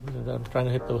I'm trying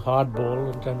to hit the hard ball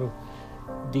and trying to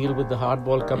deal with the hard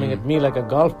ball coming at me like a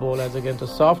golf ball as against a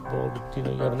soft ball. But, you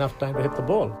have enough time to hit the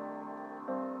ball.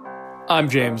 I'm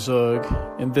James Zug,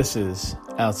 and this is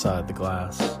Outside the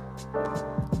Glass.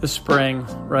 This spring,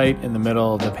 right in the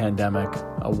middle of the pandemic,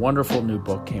 a wonderful new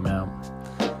book came out.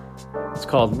 It's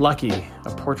called Lucky, a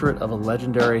portrait of a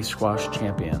legendary squash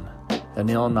champion,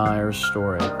 Anil Nayar's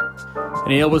story.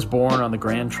 Anil was born on the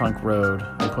Grand Trunk Road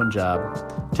in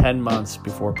Punjab 10 months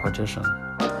before partition.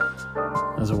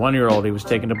 As a 1-year-old, he was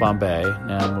taken to Bombay,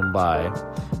 now Mumbai,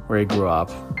 where he grew up.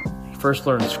 He first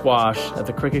learned squash at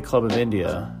the Cricket Club of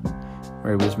India,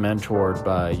 where he was mentored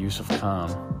by Yusuf Khan.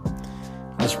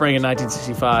 In the spring of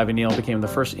 1965, Anil became the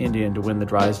first Indian to win the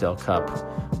Drysdale Cup,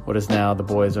 what is now the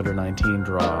boys under-19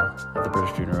 draw at the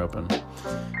British Junior Open.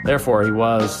 Therefore, he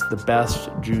was the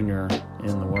best junior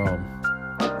in the world.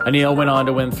 Anil went on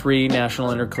to win 3 National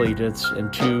Intercollegiates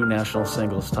and 2 National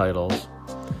Singles titles.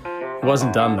 He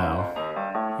wasn't done, though.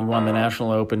 He won the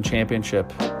National Open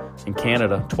Championship in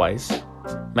Canada twice,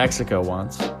 Mexico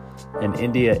once, and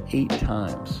India 8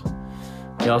 times.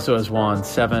 He also has won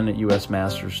 7 U.S.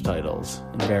 Masters titles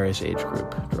in various age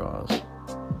group draws.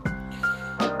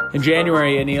 In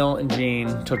January, Anil and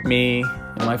Jean took me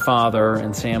and my father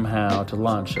and Sam Howe to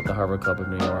lunch at the Harvard Club of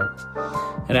New York.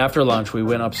 And after lunch, we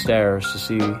went upstairs to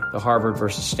see the Harvard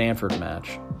versus Stanford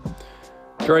match.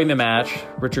 During the match,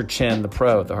 Richard Chin, the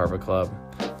pro at the Harvard Club,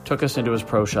 took us into his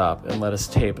pro shop and let us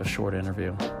tape a short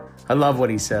interview. I love what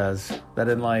he says, that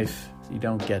in life, you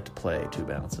don't get to play 2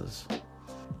 bounces.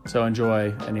 So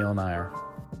enjoy Anil Nayar.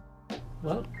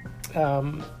 Well,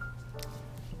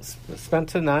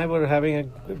 Spencer and I were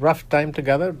having a rough time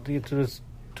together. It was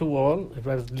 2-all.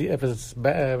 It was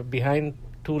behind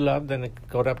 2-love, then it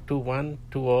got up 2-1,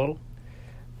 2-all.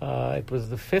 It was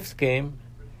the 5th game.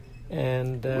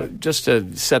 And just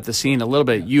to set the scene a little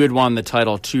bit, you had won the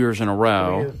title 2 years in a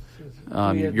row,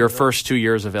 your first 2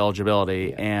 years of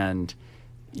eligibility, and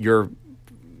you're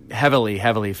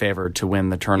heavily favored to win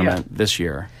the tournament this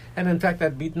year. And in fact,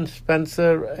 I'd beaten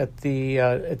Spencer at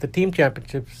the team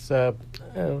championships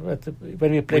when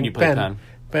we played Penn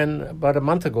about a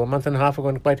month and a half ago,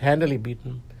 and quite handily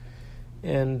beaten.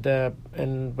 And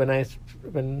when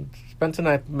Spencer and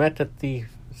I met at the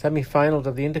semi-finals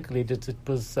of the Intercollegiates, it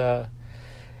was. But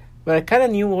I kind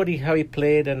of knew how he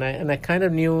played, and I kind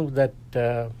of knew that.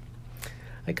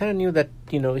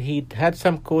 He'd had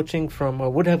some coaching from, or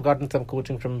would have gotten some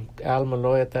coaching from Al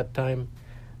Malloy at that time,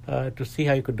 to see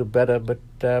how he could do better. But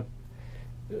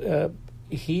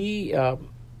he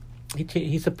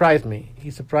surprised me.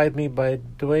 He surprised me by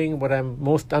doing what I'm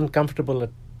most uncomfortable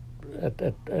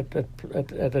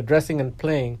at addressing and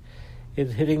playing,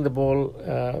 is hitting the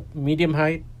ball medium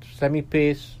height,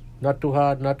 semi-pace, not too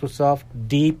hard, not too soft,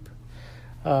 deep,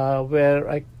 where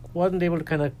I wasn't able to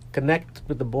kind of connect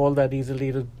with the ball that easily.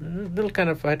 It was a little kind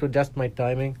of, I had to adjust my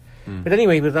timing. But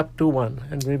anyway, he was up 2-1.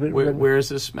 And where is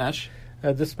this match?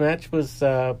 This match was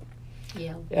Yale.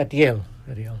 At Yale.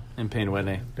 In Payne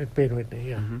Whitney. At Payne Whitney,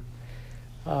 yeah.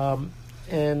 Mm-hmm.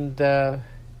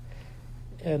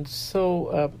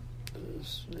 So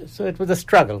it was a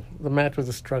struggle. The match was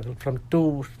a struggle. From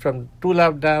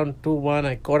 2-love down, 2-1.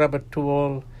 I caught up at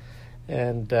 2-all,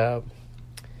 and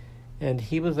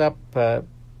he was up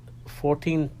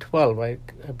 14-12,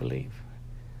 I believe.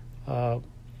 I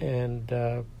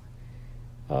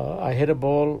hit a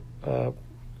ball.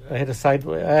 I hit a side.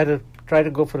 I had to try to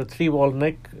go for a 3-wall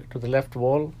nick to the left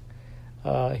wall.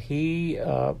 He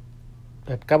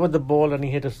had covered the ball, and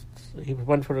he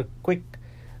went for a quick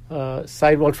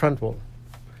sidewall front wall.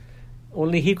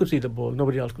 Only he could see the ball.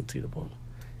 Nobody else could see the ball.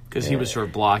 Because he was sort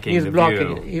of blocking the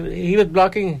view. He was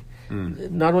blocking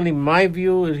not only my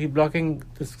view, he was blocking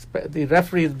the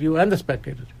referee's view and the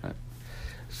spectators. Right.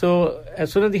 So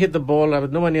as soon as he hit the ball, I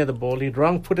was nowhere near the ball. He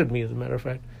wrong-footed me, as a matter of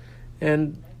fact.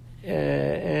 And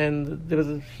there was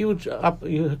a huge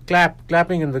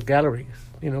clapping in the gallery,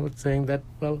 saying that,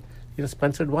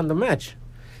 Spencer had won the match.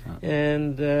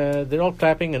 And they're all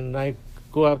clapping, and I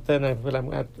go out there,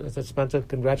 and I said, Spencer,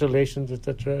 congratulations,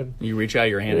 etc. You reach out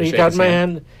your hand and shake his hand. He got my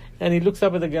hand, and he looks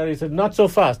up at the gallery and said, not so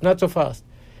fast, not so fast.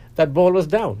 That ball was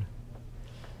down.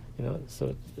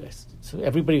 So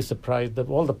everybody was surprised.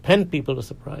 All the Penn people were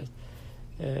surprised.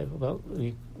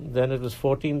 Then it was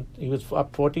 14. He was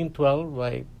up 14-12.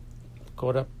 I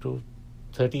caught up to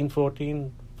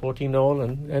 13-14, 14-all,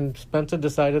 and Spencer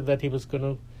decided that he was going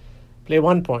to play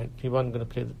 1 point. He wasn't going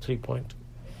to play the 3-point,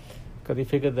 because he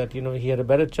figured that he had a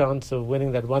better chance of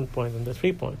winning that 1 point than the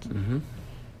 3 points. Mm-hmm.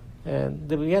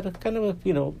 And we had a kind of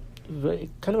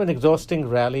an exhausting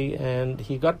rally, and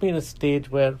he got me in a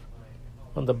stage where,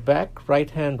 on the back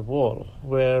right-hand wall,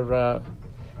 where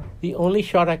the only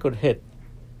shot I could hit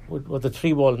was a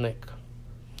 3-ball nick.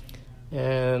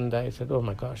 And I said, oh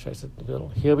my gosh, I said, well,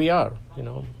 here we are,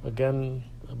 again,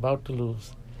 about to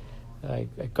lose. I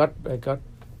got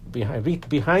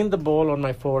behind the ball on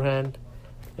my forehand,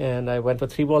 and I went for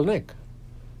 3-ball nick.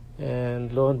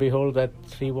 And lo and behold, that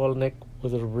 3-ball nick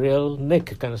was a real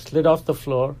nick. It kind of slid off the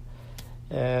floor,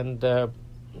 and I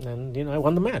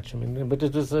won the match. But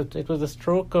it was a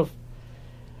stroke of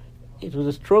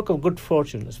good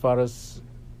fortune as far as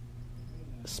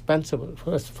Spencer,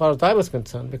 as far as I was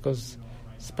concerned, because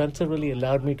Spencer really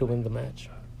allowed me to win the match,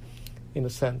 in a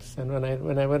sense. And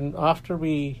when after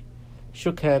we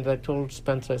shook hands, I told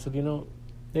Spencer, I said,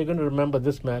 they're going to remember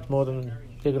this match more than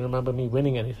they're going to remember me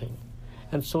winning anything.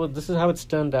 And so this is how it's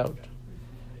turned out.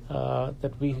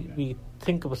 That we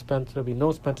think of Spencer, we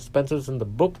know Spencer. Spencer's in the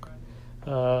book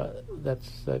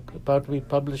that's about to be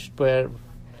published, where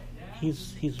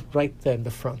he's right there in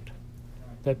the front.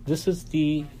 That this is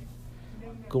the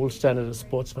gold standard of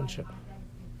sportsmanship.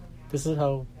 This is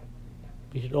how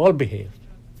we should all behave.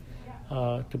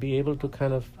 To be able to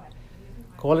kind of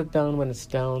call it down when it's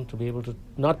down, to be able to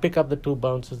not pick up the 2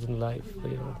 bounces in life,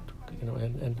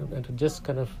 and to just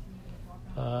kind of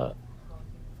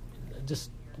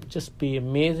just be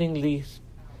amazingly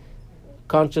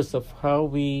conscious of how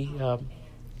we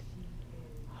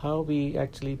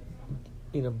actually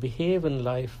behave in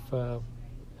life,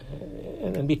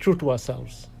 and be true to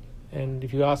ourselves. And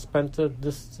if you ask Spencer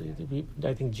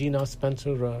I think Gene asked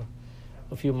Spencer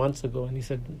a few months ago, and he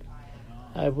said,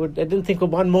 I didn't think of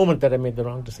one moment that I made the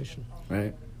wrong decision.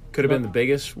 Right. Could have been the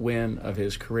biggest win of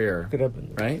his career. Could have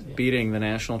been. Right? Yeah. Beating the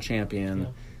national champion.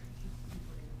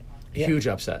 Yeah. Huge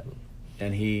upset.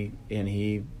 And he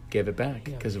gave it back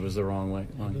because it was the wrong way.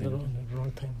 Wrong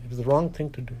thing. It was the wrong thing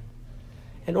to do.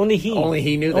 And only he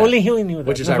knew that. Only he knew that.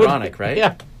 Which is ironic, right?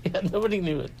 Yeah, nobody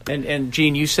knew it. And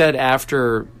Gene, you said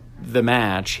after the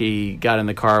match he got in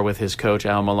the car with his coach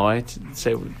Al Malloy. That's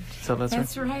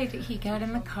right. He got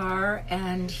in the car,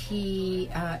 and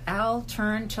Al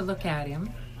turned to look at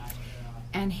him,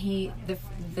 and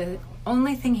the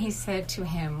only thing he said to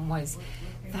him was,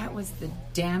 "That was the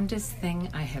damnedest thing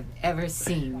I have ever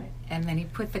seen." And then he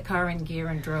put the car in gear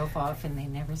and drove off, and they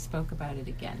never spoke about it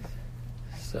again.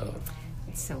 So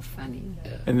it's so funny.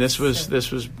 Yeah. And this was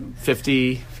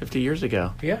 50 years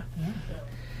ago. Yeah.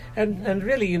 And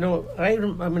really,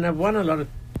 I've won a lot of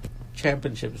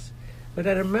championships. But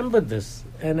I remember this,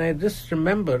 and I just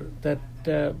remember that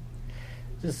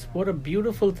what a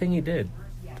beautiful thing he did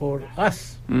for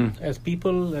us as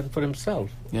people and for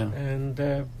himself. Yeah. And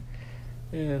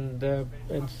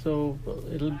so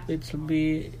it'll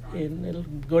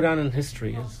go down in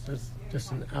history as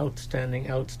just an outstanding,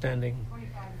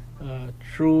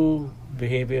 true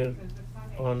behavior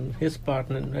on his part,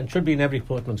 and should be in every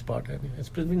sportsman's part. It's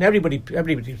been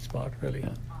everybody's part, really.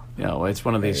 Yeah. Well, it's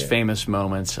one of these famous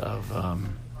moments of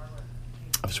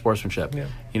sportsmanship.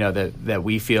 Yeah. That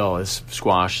we feel as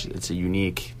squash. It's a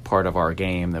unique part of our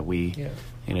game that we,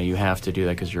 you have to do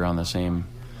that because you're on the same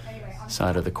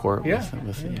side of the court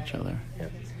with each other. Yeah.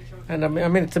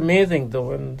 And it's amazing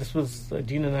though. And this was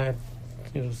Gene and I had,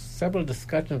 several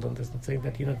discussions on this, and saying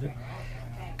that the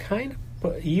kind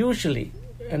of usually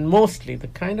and mostly the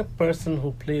kind of person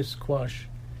who plays squash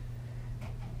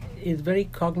is very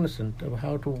cognizant of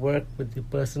how to work with the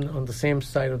person on the same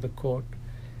side of the court.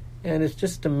 And it's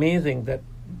just amazing that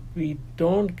we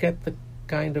don't get the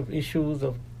kind of issues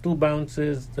of 2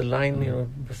 bounces, the line,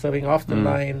 serving off the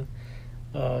line,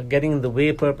 getting in the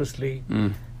way purposely.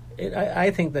 I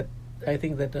think that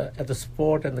at the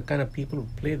sport and the kind of people who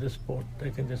play the sport, I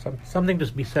think there's something to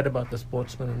be said about the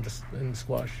sportsman in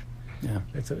squash. Yeah,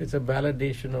 it's a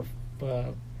validation of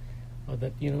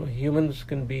that humans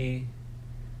can be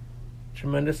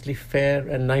tremendously fair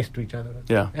and nice to each other.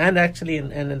 Yeah, and actually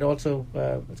and also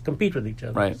compete with each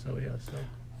other. Right. So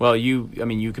Well,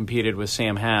 you competed with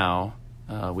Sam Howe.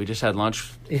 We just had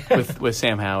lunch with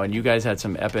Sam Howe, and you guys had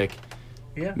some epic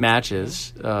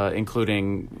matches,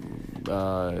 including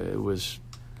it was,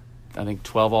 I think,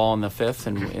 12-all in the 5th,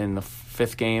 and in the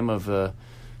 5th game of the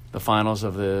finals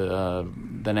of the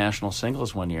national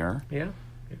singles one year. Yeah.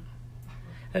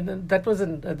 And then that was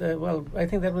I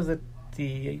think that was at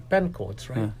the Penn courts,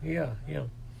 right? Yeah. It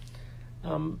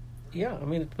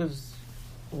was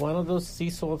one of those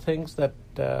seesaw things that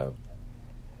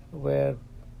where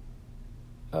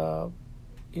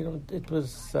it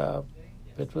was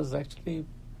actually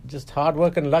just hard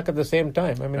work and luck at the same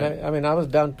time. I was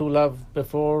down 2-love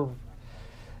before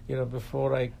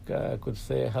I could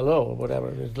say hello or whatever.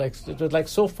 It was like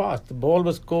so fast. The ball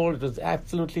was cold. It was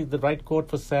absolutely the right court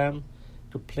for Sam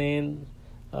to play in.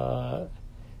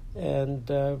 and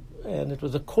it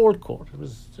was a cold court. It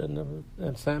was,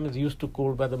 and Sam is used to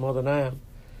cold weather more than I am,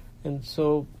 and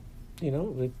so,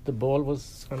 the ball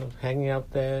was kind of hanging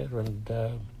out there,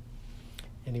 and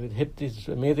he would hit these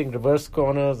amazing reverse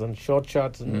corners and short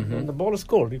shots, and the ball is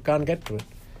cold. You can't get to it.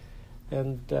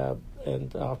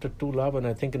 And after 2 love, and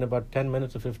I think in about 10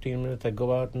 minutes or 15 minutes, I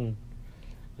go out and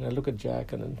I look at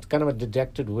Jack, and it's kind of a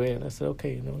dejected way, and I said,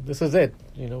 okay, this is it.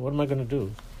 What am I going to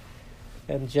do?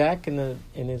 And Jack, in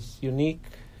his unique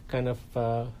kind of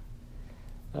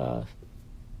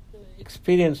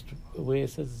experienced way,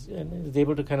 is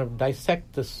able to kind of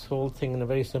dissect this whole thing in a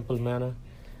very simple manner.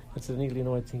 I said,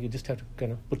 Neil, I think you just have to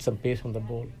kind of put some pace on the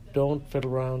ball. Don't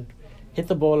fiddle around. Hit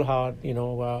the ball hard.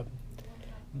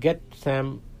 Get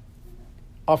Sam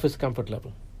off his comfort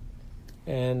level,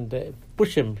 and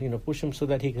push him so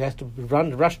that he has to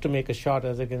rush to make a shot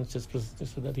as against so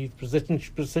that his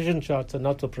precision shots are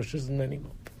not so precision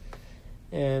anymore.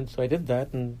 And so I did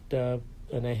that, and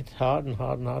I hit hard and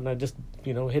hard and hard, and I just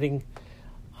hitting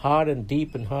hard and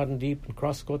deep and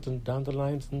cross courts and down the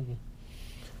lines,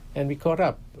 and we caught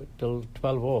up till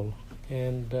 12 all,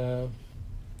 and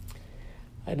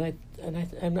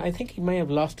I think he may have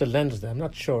lost a lens there. I'm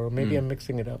not sure. Maybe I'm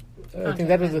mixing it up. I think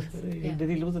that was. Did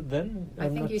he lose it then? I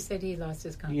think you said he lost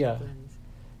his contact lens.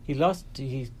 He lost.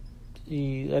 He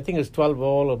I think it was 12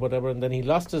 all or whatever, and then he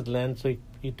lost his lens. So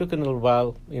he took a little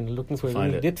while looking for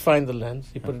it. He did find the lens.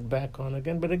 He put it back on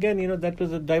again. But again, that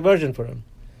was a diversion for him.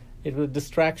 It was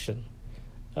distraction.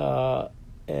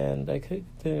 And I think,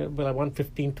 I won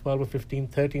 15-12 or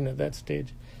 15-13 at that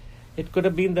stage. It could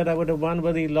have been that I would have won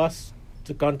whether he lost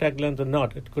the contact lens or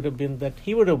not. It could have been that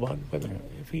he would have won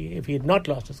if he had not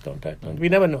lost his contact lens. We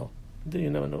never know. You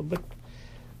never know. But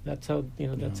that's how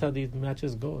how these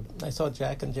matches go. I saw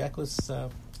Jack, and Jack was I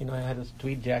had his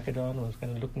tweed jacket on. I was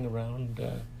kind of looking around,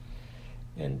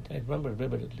 and I remember it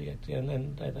vividly. Actually.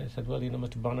 And I said, well,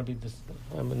 Mr. Barnaby,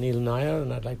 I'm Anil Nayar,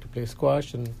 and I'd like to play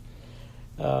squash.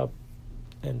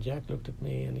 And Jack looked at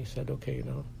me and he said, okay,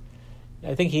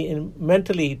 I think he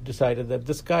mentally decided that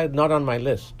this guy is not on my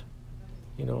list.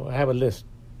 I have a list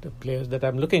of players that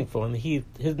I'm looking for, and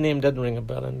his name doesn't ring a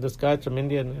bell. And this guy's from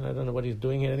India, and I don't know what he's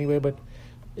doing here anyway, but,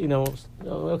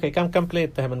 okay, come play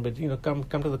at the Hammond, but,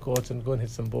 come to the courts and go and hit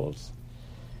some balls.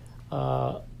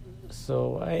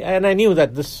 So I knew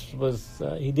that this was,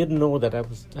 he didn't know that I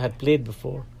had played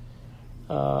before.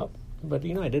 But,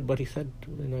 I did what he said.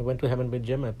 I went to Hammond Bay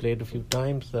Gym. I played a few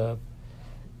times.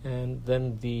 And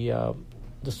then the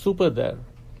super there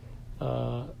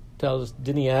tells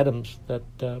Denny Adams that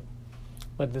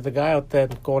but there's a guy out there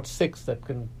in court 6 that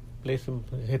can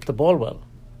hit the ball well.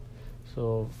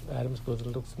 So Adams goes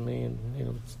and looks at me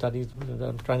and, studies.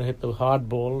 I'm trying to hit the hard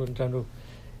ball and trying to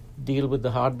deal with the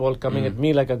hard ball coming at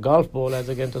me like a golf ball as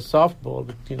against a soft ball,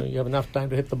 but you have enough time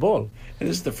to hit the ball. And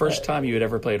this is the first time you had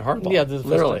ever played hardball. Yeah, this is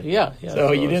literally. Yeah.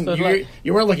 So you didn't.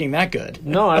 You weren't looking that good.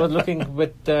 No, I was looking,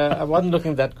 but I wasn't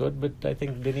looking that good. But I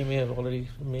think Denny may have already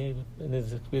in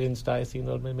his experienced eyes,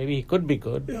 maybe he could be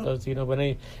good because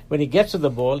when he gets to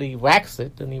the ball, he whacks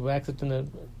it and he whacks it in a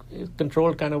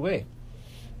controlled kind of way.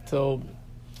 So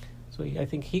I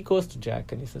think he goes to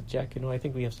Jack and he says, Jack, I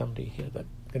think we have somebody here that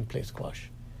can play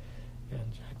squash.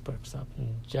 And Jack perks up,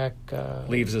 and Jack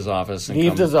leaves his office and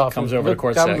comes over to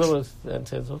court 6 and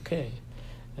says, "Okay."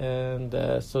 And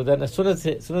so then, as soon as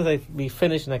we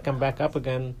finish and I come back up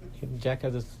again, Jack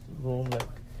has this room like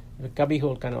a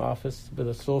cubbyhole kind of office with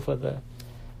a sofa there,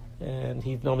 and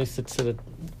he normally sits at a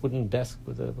wooden desk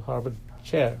with a Harvard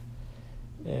chair,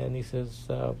 and he says,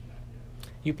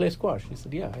 "You play squash?" He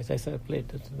said, "Yeah." I said, "I played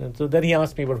it." And so then he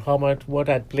asked me about what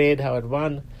I'd played, how I'd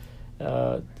won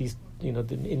these. The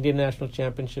Indian National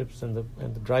Championships and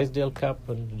the Drysdale Cup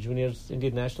and the juniors,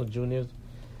 Indian National Juniors,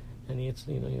 and he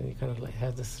kind of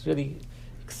has this really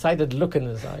excited look in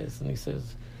his eyes, and he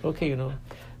says, "Okay,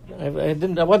 I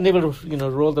wasn't able to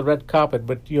roll the red carpet,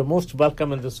 but you're most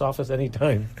welcome in this office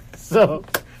anytime." So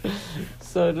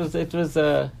it was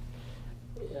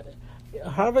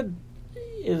Harvard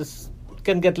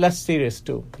can get less serious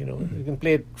too. You can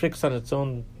play tricks on its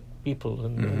own people,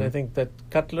 and I think that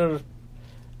Cutler.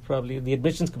 Probably the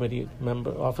admissions committee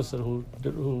officer who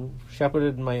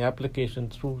shepherded my application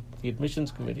through the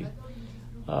admissions committee,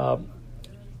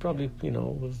 probably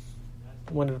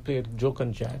wanted to play a joke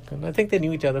on Jack, and I think they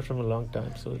knew each other from a long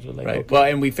time. So it was like, right. Okay. Well,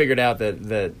 and we figured out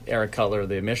that Eric Cutler,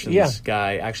 the admissions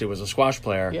guy, actually was a squash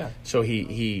player. Yeah. So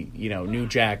he knew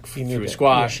Jack through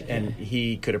squash, and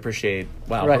he could appreciate.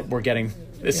 Wow, we're getting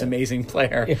this amazing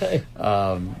player.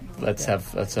 Let's have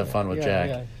fun with Jack.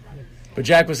 Yeah. But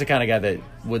Jack was the kind of guy that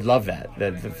would love that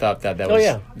thought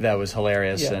that was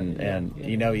hilarious, and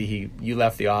you know, you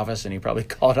left the office and he probably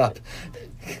called up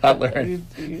Cutler and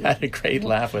had a great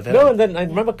laugh with him. No, and then I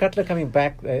remember Cutler coming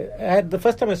back. The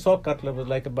first time I saw Cutler was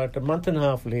like about a month and a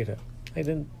half later. I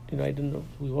didn't know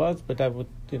who he was, but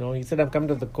he said, I'm coming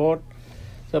to the court.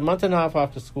 So a month and a half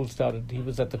after school started, he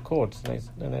was at the courts,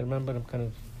 and I remember him kind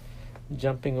of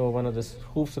jumping over one of the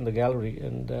hoops in the gallery,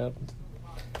 and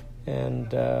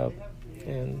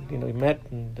we met,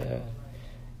 and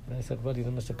I said, well,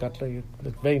 Mr. Cutler,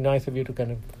 it's very nice of you to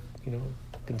kind of,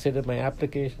 consider my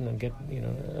application and get,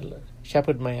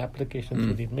 shepherd my application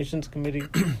through the admissions committee.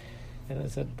 And I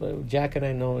said, well, Jack and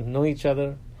I know each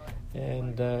other,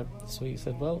 and so he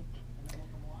said, well,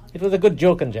 it was a good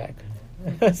joke on Jack.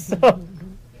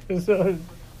 So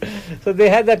they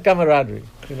had that camaraderie,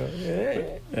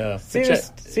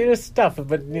 serious stuff,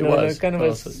 but in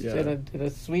a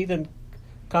sweet and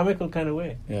comical kind of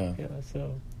way. Yeah.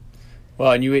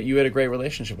 Well, and you had a great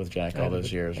relationship with Jack all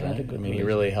those years, right? I mean, he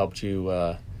really helped you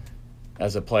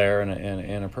as a player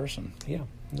and a person. Yeah.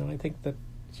 No, I think that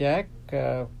Jack.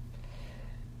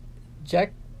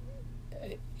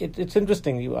 It's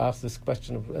interesting you asked this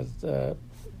question.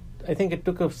 I think it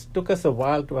took us a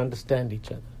while to understand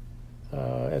each other.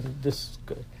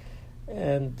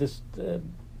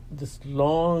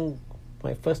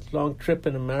 My first long trip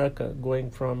in America, going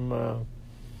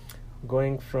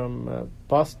from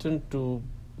Boston to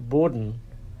Bowdoin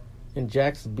in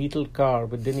Jack's Beetle car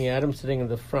with Denny Adams sitting in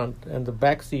the front and the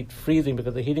back seat freezing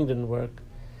because the heating didn't work,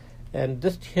 and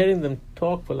just hearing them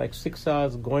talk for like 6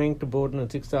 hours going to Bowdoin and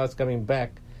 6 hours coming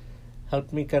back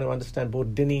helped me kind of understand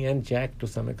both Denny and Jack to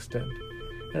some extent.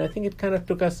 And I think it kind of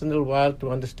took us a little while to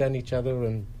understand each other,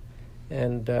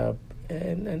 and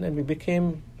we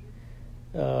became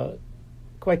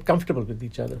quite comfortable with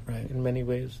each other in many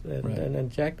ways.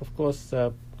 And Jack, of course,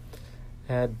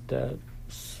 had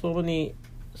so many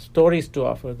stories to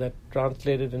offer that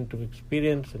translated into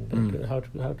experience, and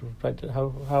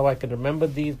how I can remember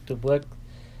these to work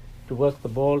the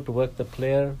ball, to work the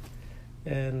player.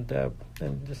 And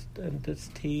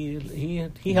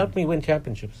he helped me win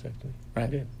championships, actually.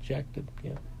 Right. Yeah, Jack did.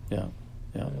 Yeah.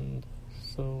 And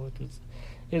so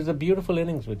it was a beautiful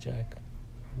innings with Jack.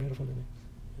 Beautiful innings.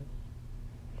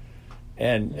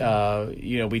 And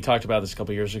we talked about this a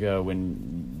couple of years ago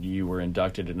when you were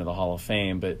inducted into the Hall of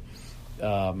Fame. But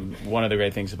one of the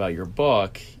great things about your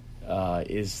book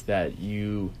is that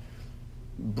you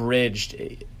bridged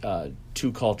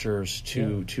two cultures,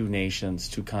 two nations,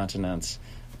 two continents,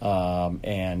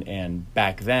 and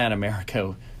back then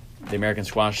the American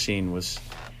squash scene was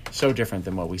so different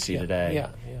than what we see today. Yeah.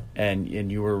 And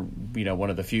you were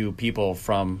one of the few people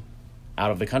from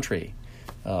out of the country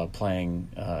playing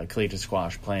collegiate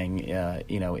squash, playing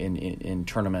in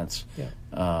tournaments. Yeah.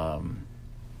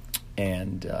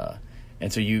 And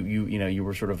so you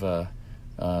were sort of a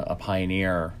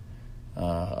pioneer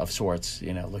of sorts,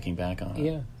 looking back on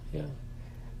it. Yeah.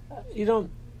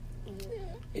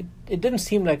 It didn't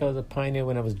seem like I was a pioneer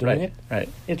when I was doing it. Right.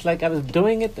 It's like I was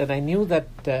doing it, and I knew that,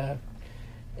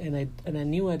 and I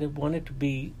knew I wanted to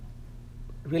be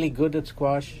really good at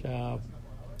squash.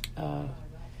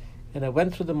 And I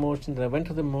went through the motions. And I went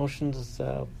through the motions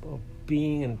of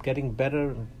being and getting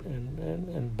better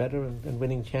and better and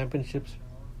winning championships.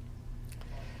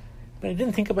 But I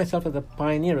didn't think of myself as a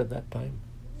pioneer at that time.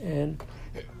 And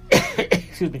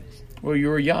excuse me. Well, you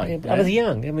were young. I was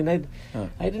young. I mean, I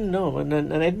didn't know, and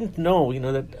I didn't know,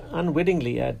 that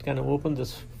unwittingly I'd kind of opened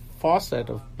this faucet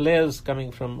of players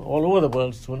coming from all over the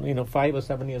world. So, 5 or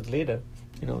 7 years later,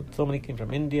 so many came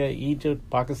from India, Egypt,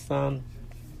 Pakistan,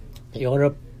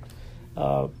 Europe,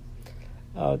 or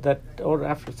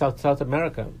after South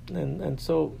America, and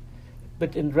so.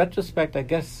 But in retrospect, I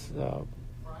guess,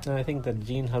 and I think that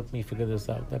Gene helped me figure this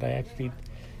out. That I actually.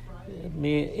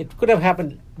 It could have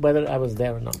happened whether I was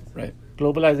there or not. Right.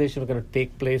 Globalization was going to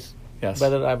take place. Yes.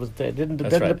 Whether I was there. It didn't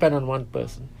depend on one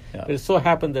person. Yeah. But it so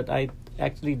happened that I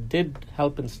actually did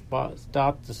help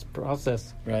start this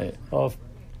process of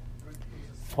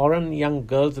foreign young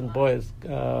girls and boys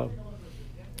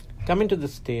coming to the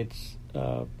States,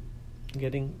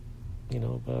 getting,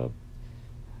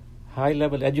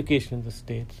 high-level education in the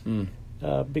States,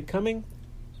 becoming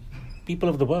people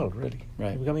of the world, really.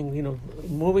 Right. Becoming,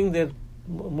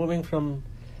 moving from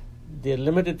their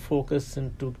limited focus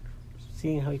into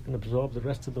seeing how you can absorb the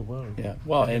rest of the world. Yeah.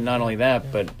 Well, and not only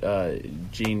that, but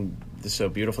Gene so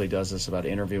beautifully does this about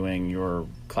interviewing your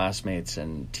classmates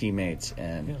and teammates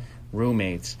and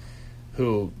roommates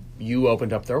who you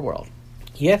opened up their world.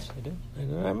 Yes, I did.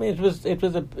 I mean, it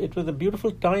was a beautiful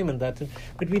time in that,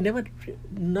 but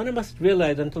none of us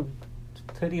realized until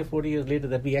 30 or 40 years later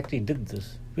that we actually did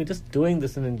this. We're just doing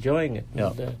this and enjoying it.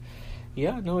 Yeah.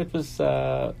 And, it was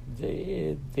I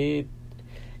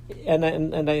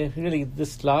really,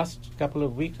 this last couple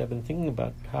of weeks I've been thinking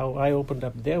about how I opened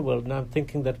up their world. Now I'm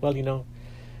thinking that,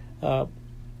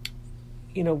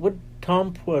 would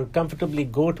Tom Poor comfortably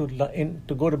go to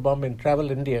Bombay and travel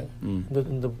India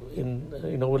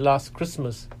over last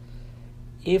Christmas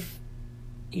if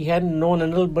he hadn't known a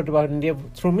little bit about India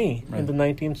through me in the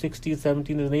 1960s, 70s,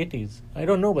 and 80s? I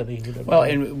don't know whether he would have. Well,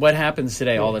 and what happens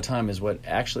today all the time is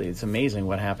it's amazing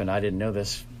what happened. I didn't know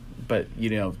this, but,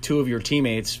 two of your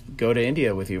teammates go to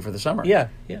India with you for the summer. Yeah.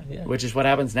 Which is what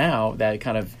happens now, that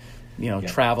kind of,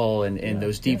 travel and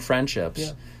those deep friendsshps.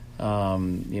 Yeah.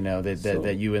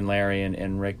 That you and Larry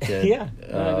and Rick did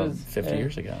 50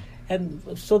 years ago. And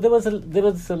so there was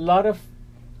a lot of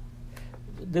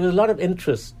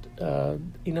interest.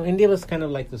 India was kind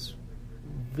of like this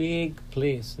vague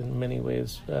place in many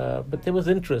ways, but there was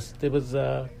interest. There was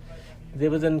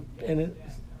an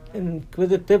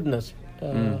inquisitiveness.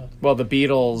 Well, the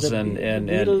Beatles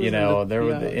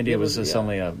India was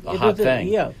suddenly a hot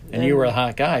thing. And you were a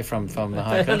hot guy from the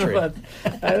hot country.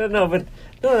 I don't know, but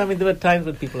no. I mean, there were times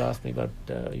when people asked me about,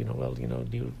 how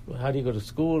do you go to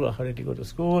school, or how did you go to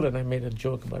school? And I made a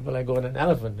joke about, I go on an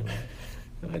elephant.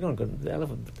 I don't go to the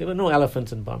elephant. There were no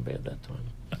elephants in Bombay at that time.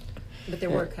 But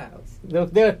there were cows.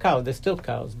 There are cows. There's still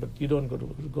cows, but you don't go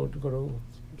to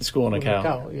school on a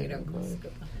cow. You don't go to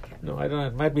school. No, I don't.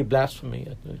 It might be blasphemy.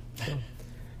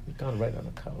 You can't ride on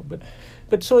a cow.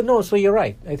 But so you're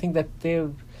right. I think that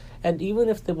and even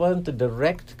if there wasn't a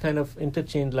direct kind of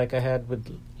interchange like I had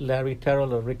with Larry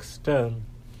Terrell or Rick Stern,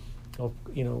 of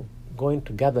going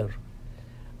together,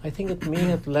 I think it may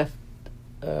have left,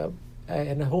 and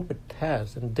I hope it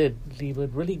has and did leave a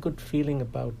really good feeling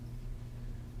about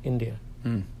India.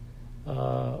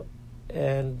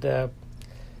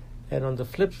 And on the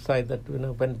flip side, that when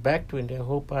I went back to India, I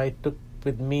hope I took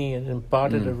with me and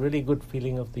imparted a really good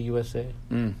feeling of the USA.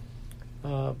 And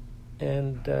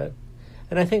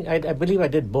I think I believe I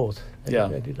did both.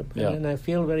 And I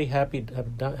feel very happy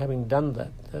having done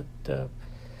that.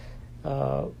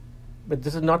 But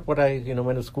this is not what I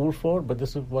went to school for. But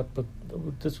this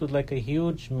was like a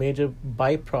huge major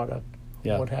byproduct.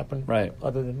 Yeah. What happened, right?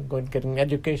 Other than getting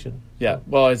education. Yeah.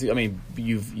 Well,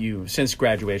 you since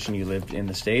graduation, you lived in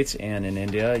the States and in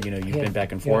India. You've been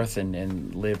back and forth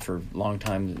and lived for a long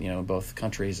time. In both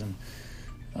countries, and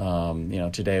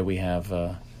today we have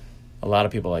a lot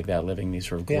of people like that living these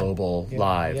sort of global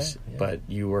lives. But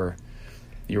you were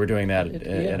doing that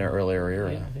in an earlier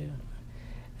era. Yeah.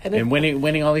 And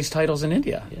winning all these titles in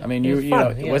India. Yeah. I mean,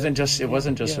 it wasn't just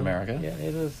America. Yeah,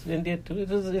 it was India too. It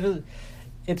was.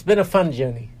 It's been a fun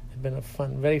journey. It's been a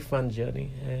very fun journey,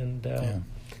 and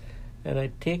I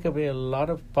take away a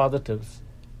lot of positives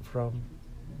from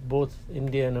both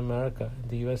India and America,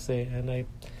 the USA, and I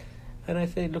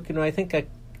say, look, I think I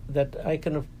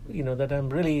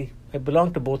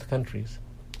belong to both countries.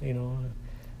 The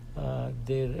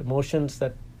emotions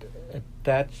that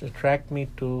attract me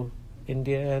to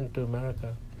India and to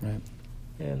America, right?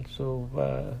 And so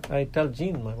I tell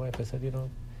Jean, my wife, I said,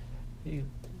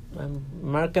 I'm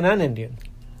American and Indian,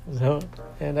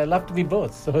 and I love to be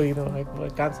both. So I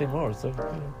can't say more. So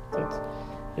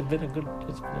it's been a good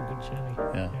journey.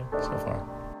 Yeah, so far.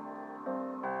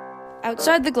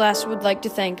 Outside the Glass would like to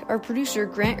thank our producer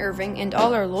Grant Irving and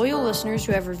all our loyal listeners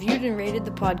who have reviewed and rated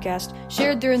the podcast,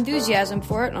 shared their enthusiasm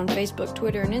for it on Facebook,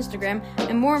 Twitter, and Instagram,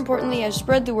 and more importantly, has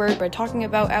spread the word by talking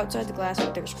about Outside the Glass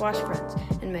with their squash friends.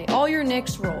 And may all your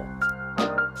Knicks roll.